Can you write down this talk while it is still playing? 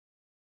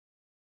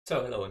So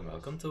hello and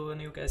welcome to a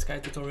new Gaia Sky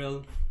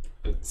tutorial.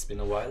 It's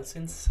been a while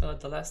since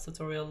the last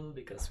tutorial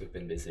because we've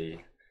been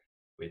busy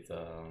with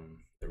the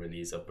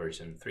release of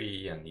version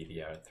 3 and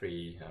DLR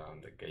 3,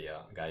 the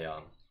Gaia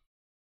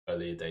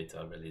early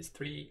data release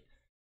 3,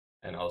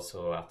 and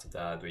also after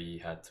that we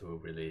had to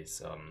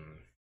release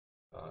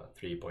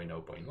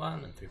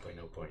 3.0.1 and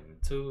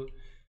 3.0.2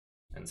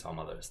 and some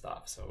other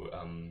stuff. So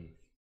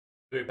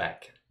we're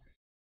back,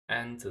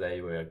 and today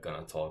we're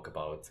gonna talk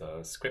about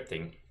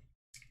scripting.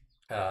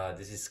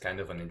 This is kind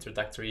of an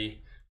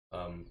introductory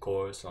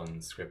course on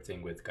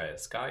scripting with Gaia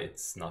Sky.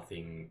 It's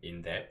nothing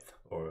in depth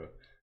or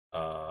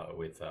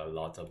with a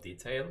lot of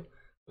detail.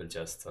 We'll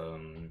just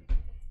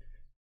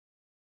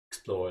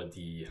explore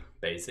the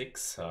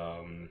basics,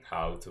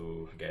 how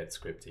to get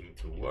scripting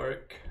to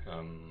work,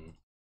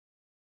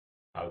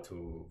 how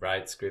to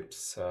write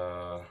scripts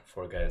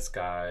for Gaia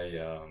Sky,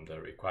 the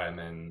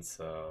requirements,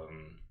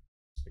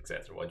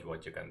 etc.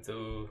 What you can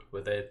do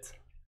with it,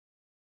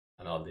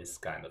 and all this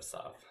kind of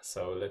stuff.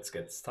 So let's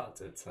get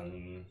started,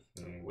 and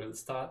we'll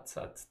start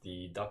at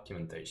the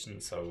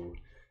documentation. So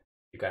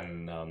you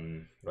can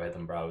go ahead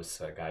and browse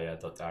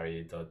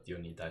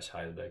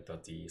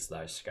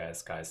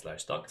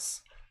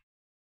gaia.re.uni-heidelberg.de/gaia-sky/docs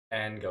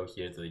and go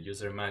here to the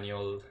user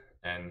manual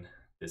and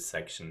this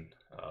section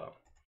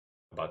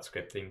about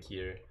scripting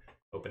here.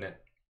 Open it,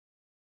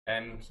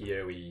 and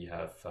here we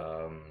have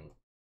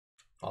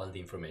all the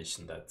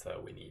information that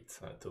we need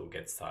to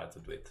get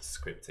started with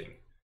scripting.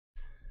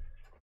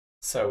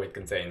 So it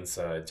contains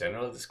a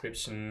general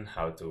description,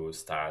 how to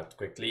start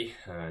quickly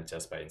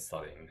just by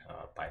installing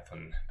a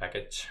Python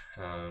package.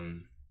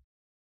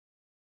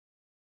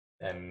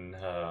 Then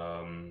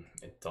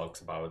it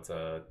talks about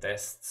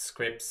test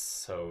scripts,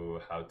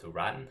 so how to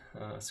run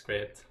a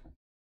script.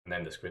 And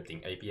then the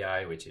scripting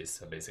API, which is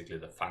basically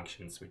the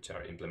functions which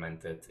are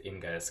implemented in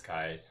Gaia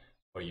Sky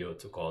for you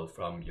to call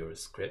from your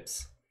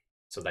scripts,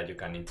 so that you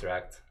can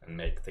interact and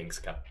make things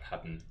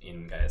happen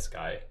in Gaia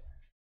Sky.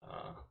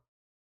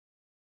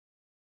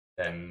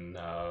 Then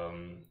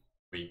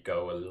we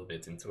go a little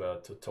bit into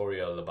a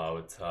tutorial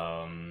about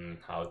how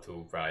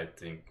to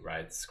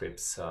write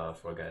scripts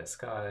for Gaia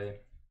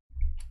Sky.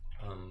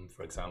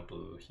 For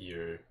example,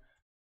 here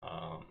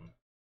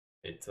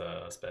it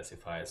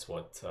specifies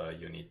what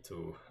you need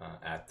to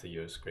add to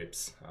your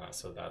scripts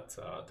so that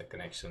the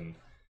connection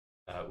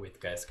with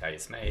Gaia Sky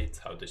is made,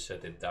 how to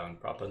shut it down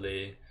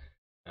properly,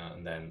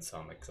 and then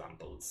some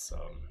examples.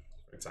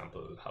 For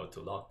example, how to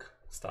lock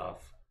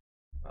stuff,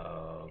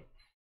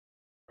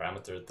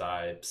 parameter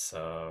types,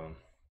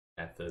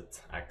 method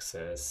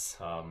access,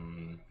 all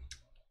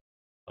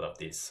of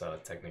this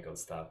technical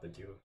stuff that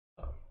you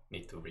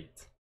need to read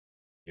if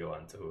you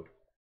want to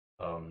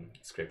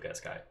script Gaia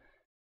Sky.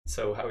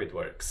 So how it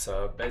works,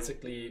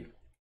 basically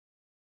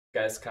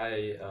Gaia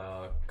Sky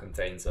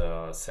contains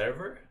a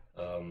server.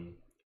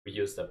 We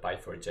use the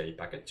Py4j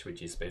package,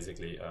 which is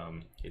basically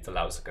it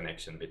allows a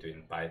connection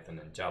between Python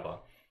and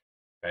Java.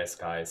 Gaia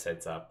Sky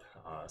sets up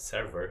a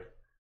server,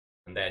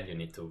 and then you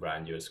need to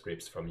run your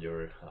scripts from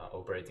your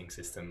operating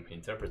system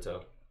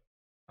interpreter,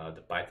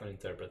 the Python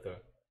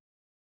interpreter,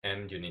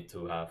 and you need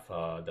to have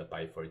the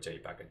Py4j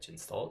package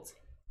installed.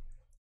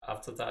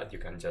 After that, you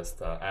can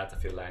just add a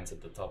few lines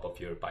at the top of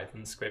your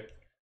Python script,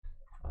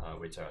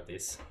 which are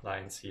these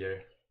lines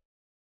here.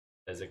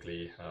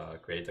 Basically,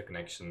 create a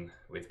connection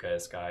with Gaia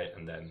Sky,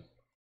 and then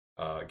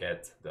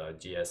get the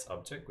GS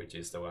object, which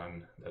is the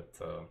one that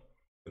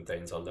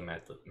contains all the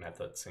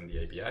methods in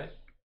the API.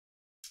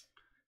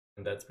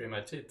 And that's pretty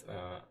much it.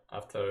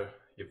 After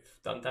you've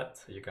done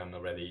that, you can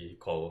already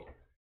call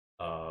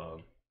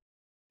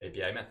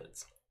API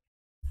methods.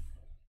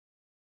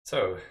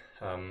 So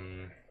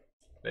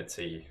let's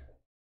see.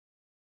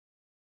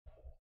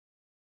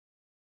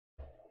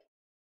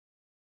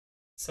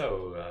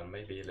 So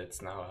maybe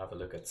let's now have a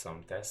look at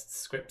some test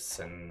scripts,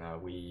 and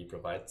we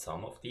provide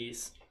some of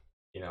these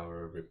in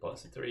our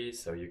repository.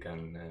 So you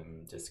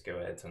can just go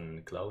ahead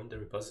and clone the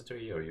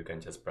repository, or you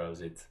can just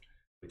browse it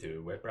with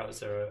your web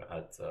browser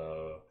at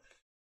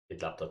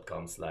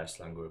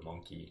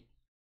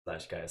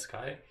gitlab.com/langurmonkey/Gaia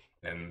Sky,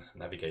 and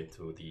navigate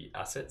to the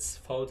assets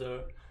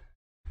folder,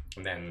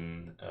 and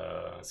then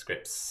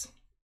scripts.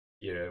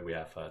 Here we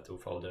have two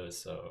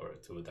folders or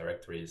two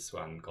directories,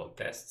 one called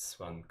tests,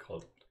 one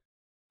called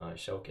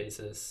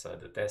showcases.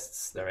 The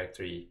tests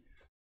directory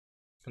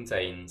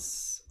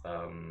contains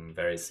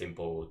very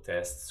simple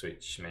tests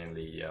which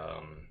mainly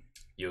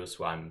use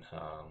one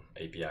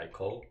API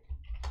call.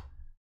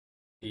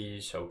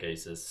 The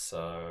showcases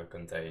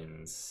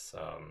contains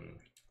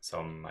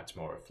some much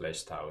more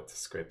fleshed out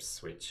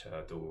scripts which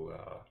do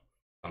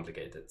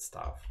complicated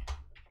stuff.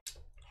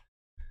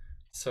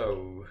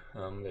 So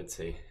let's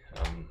see,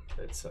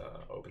 let's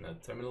open a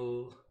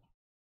terminal.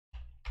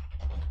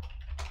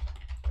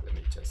 Let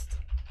me just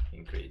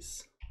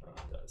increase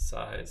the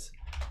size,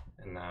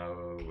 and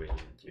now we'll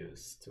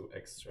use 2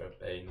 extra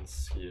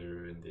panes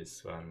here in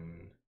this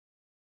one.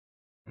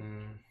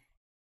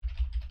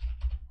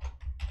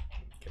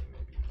 Okay,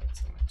 maybe not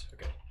so much.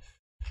 Okay.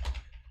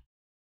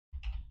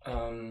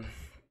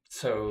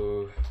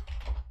 So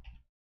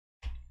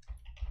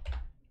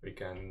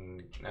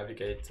can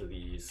navigate to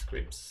the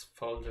scripts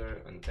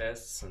folder and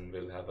tests, and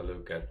we'll have a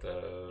look at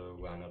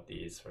one of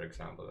these. For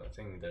example, I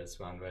think there's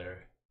one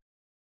where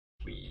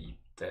we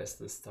test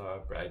the star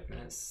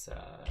brightness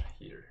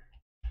here.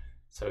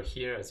 So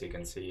here, as you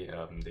can see,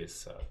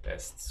 this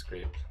test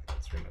script,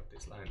 let's remove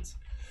these lines.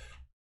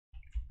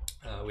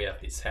 We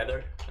have this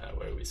header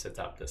where we set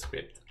up the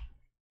script,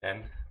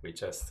 and we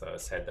just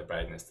set the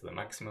brightness to the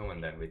maximum,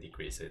 and then we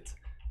decrease it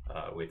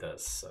with a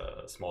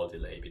small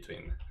delay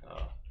between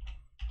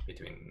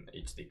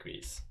each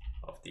decrease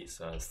of this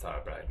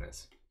star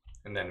brightness,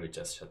 and then we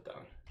just shut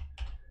down.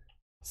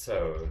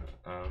 So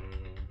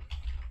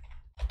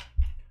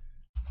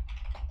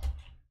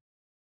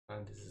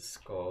and this is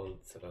called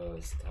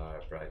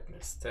star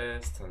brightness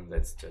test, and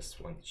let's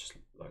just launch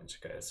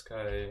Gaia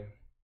Sky.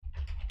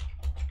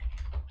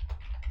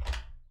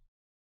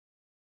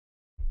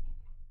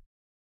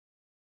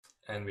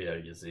 And we are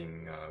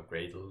using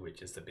Gradle,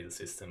 which is the build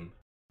system,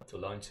 to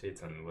launch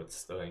it, and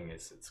what's doing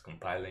is it's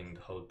compiling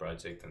the whole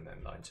project and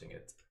then launching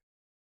it.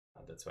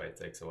 That's why it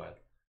takes a while.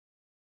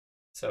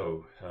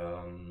 So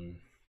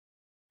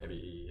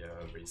maybe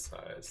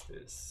resize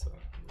this,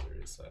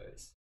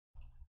 resize.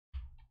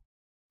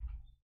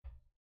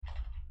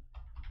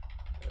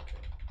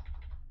 Okay.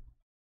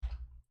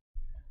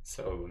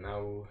 So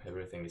now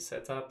everything is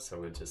set up, so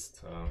we'll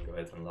just go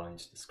ahead and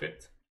launch the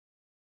script.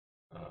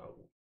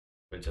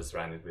 We'll just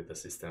run it with the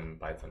system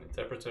Python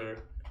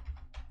interpreter,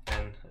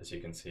 and as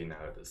you can see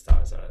now the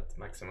stars are at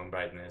maximum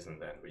brightness,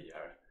 and then we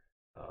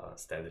are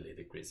steadily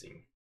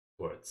decreasing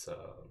towards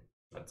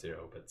not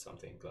 0 but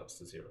something close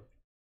to 0.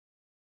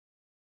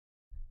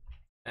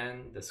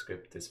 And the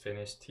script is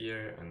finished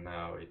here, and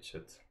now it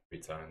should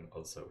return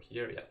also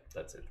here. Yeah,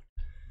 that's it.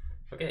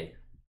 Okay.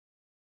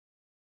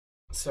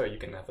 So you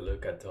can have a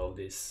look at all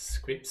these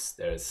scripts.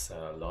 There's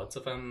lots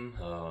of them.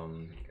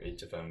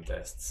 Each of them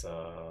tests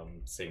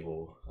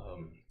single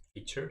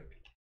feature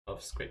of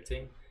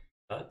scripting.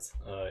 But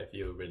if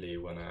you really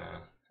want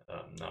to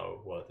know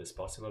what is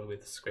possible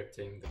with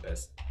scripting, the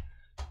best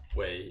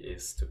way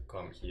is to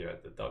come here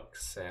at the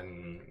docs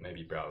and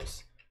maybe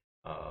browse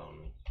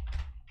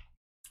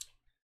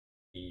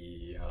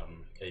the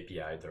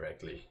API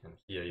directly. And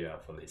here you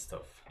have a list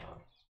of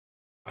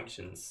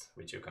functions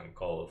which you can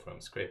call from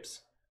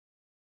scripts.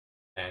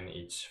 And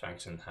each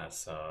function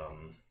has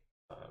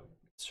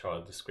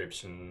short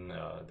description,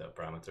 the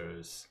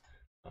parameters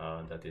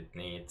that it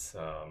needs,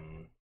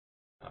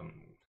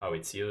 how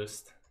it's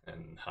used,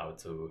 and how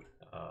to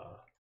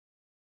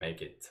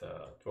make it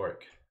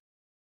work.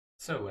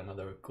 So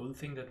another cool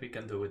thing that we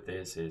can do with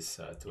this is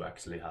to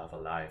actually have a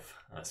live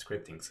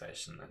scripting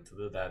session. And to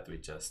do that, we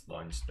just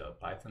launch the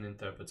Python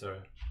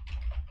interpreter,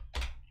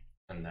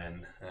 and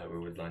then we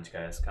would launch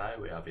Gaia Sky.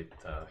 We have it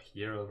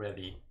here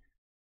already.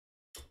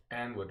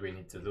 And what we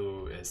need to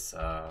do is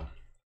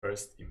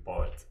first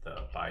import the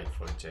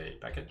Py4j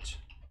package,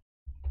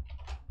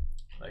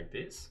 like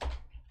this.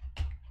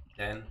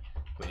 Then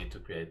we need to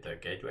create the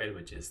gateway,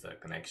 which is the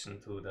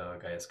connection to the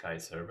Gaia Sky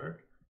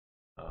server,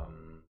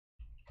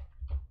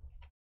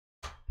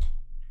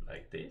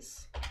 like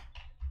this.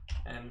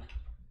 And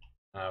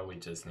now we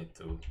just need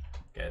to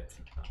get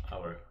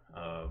our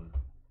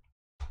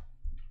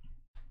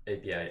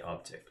API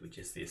object, which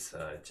is this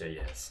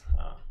JS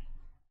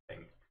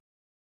thing.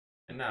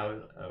 And now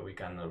we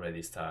can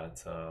already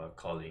start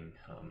calling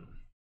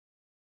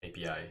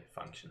API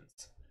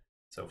functions.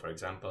 So for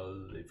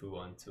example, if we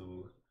want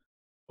to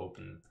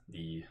open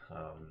the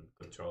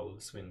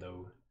controls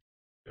window,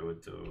 we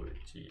would do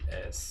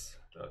gs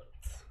dot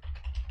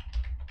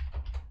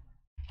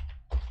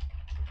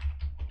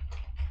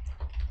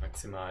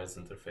maximize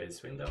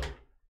interface window,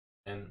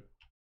 and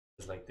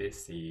just like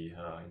this, the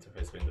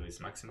interface window is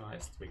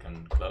maximized. We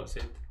can close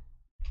it,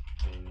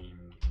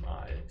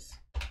 minimize.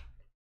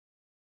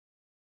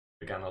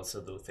 We can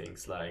also do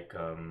things like,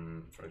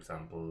 for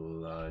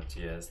example,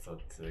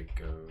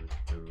 gs.go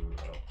to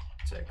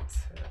object,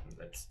 and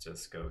let's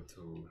just go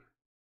to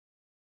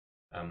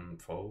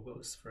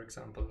phobos, for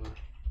example,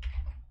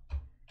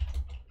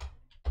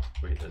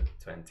 with a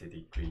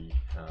 20-degree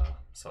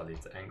solid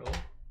angle.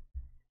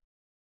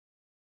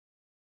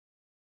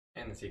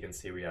 And as you can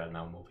see, we are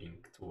now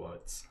moving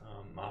towards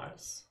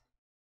Mars,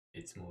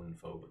 its moon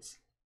Phobos.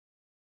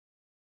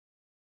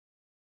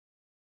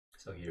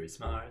 So here is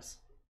Mars.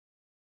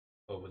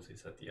 Phobos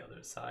is at the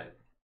other side.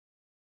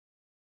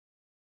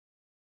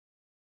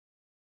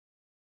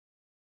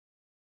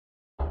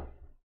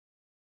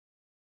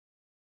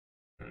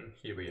 And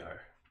here we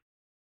are.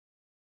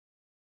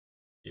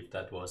 If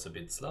that was a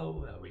bit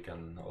slow, we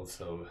can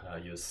also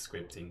use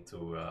scripting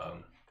to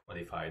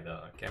modify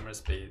the camera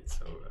speed.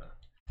 So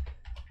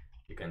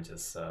you can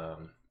just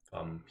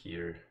come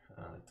here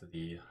to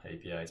the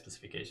API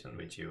specification,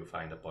 which you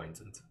find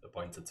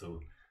pointed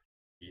to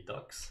the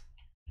docs,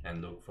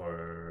 and look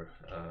for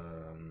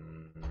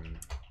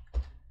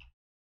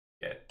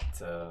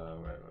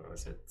where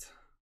was it?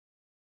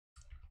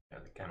 Yeah,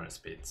 the camera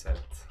speed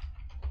set.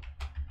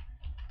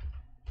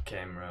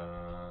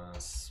 Camera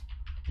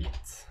speed.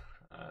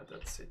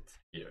 That's it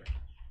here.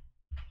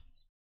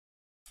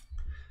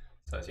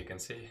 So as you can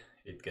see,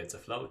 it gets a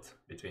float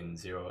between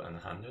 0 and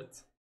 100.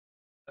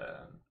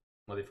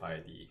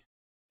 Modify the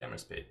camera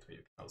speed. You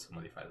can also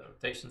modify the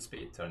rotation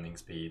speed, turning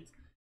speed,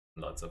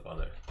 and lots of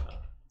other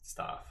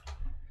stuff.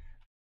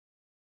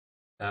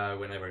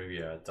 Whenever we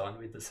are done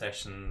with the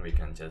session, we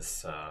can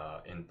just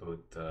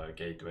input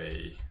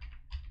gateway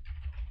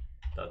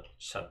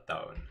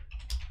 .shutdown,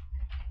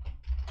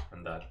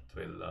 and that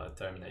will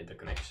terminate the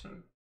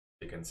connection.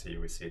 You can see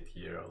we see it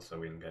here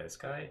also in Gaia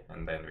Sky,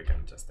 and then we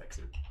can just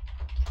exit.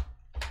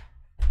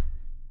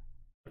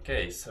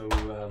 Okay, so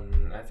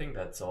I think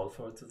that's all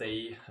for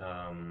today.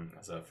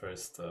 As a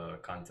first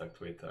contact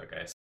with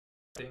Gaia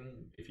Sky,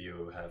 if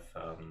you have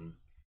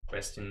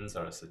questions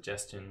or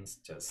suggestions,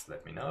 just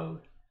let me know.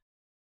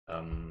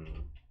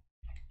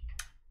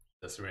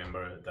 Just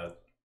remember that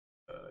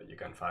you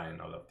can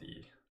find all of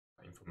the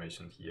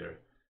information here,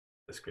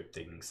 the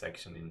scripting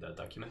section in the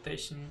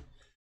documentation.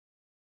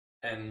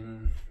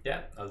 And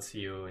yeah, I'll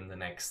see you in the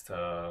next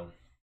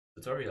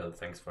tutorial.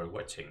 Thanks for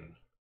watching.